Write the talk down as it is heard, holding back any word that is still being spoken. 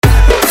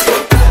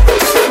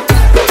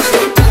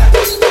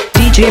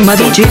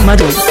Djmadhu,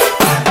 Djmadhu.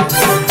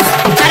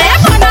 अरे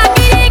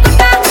बोनागिरी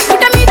गुट्टा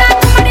गुट्टा मीदा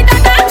गुम्मड़ी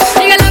ताता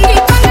निगलंगी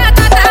पंगा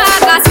ताता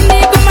कासिंदी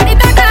गुम्मड़ी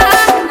ताता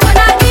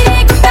बोनागिरी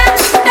गुट्टा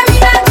गुट्टा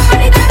मीदा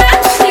गुम्मड़ी ताता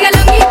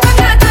निगलंगी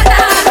पंगा ताता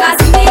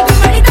कासिंदी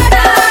गुम्मड़ी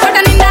ताता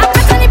कोटनिंदा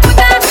पचनी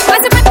पुता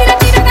पसपत्तिला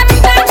तीरग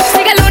मिंता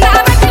निगलोना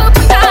बट्टू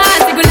पुता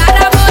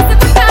सिगुलारा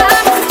बोसपुता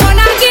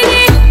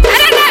बोनागिरी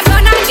अरे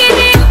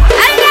बोनागिरी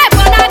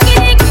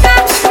गुट्टा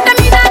गुट्टा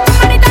मीदा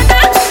गुम्मड़ी ताता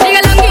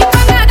निगलंगी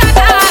पंगा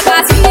ताता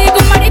कासिंदी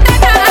गुम्मड़ी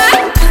ताता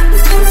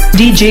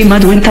DJ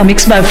Madhu in the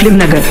mix by Film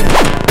Nagar.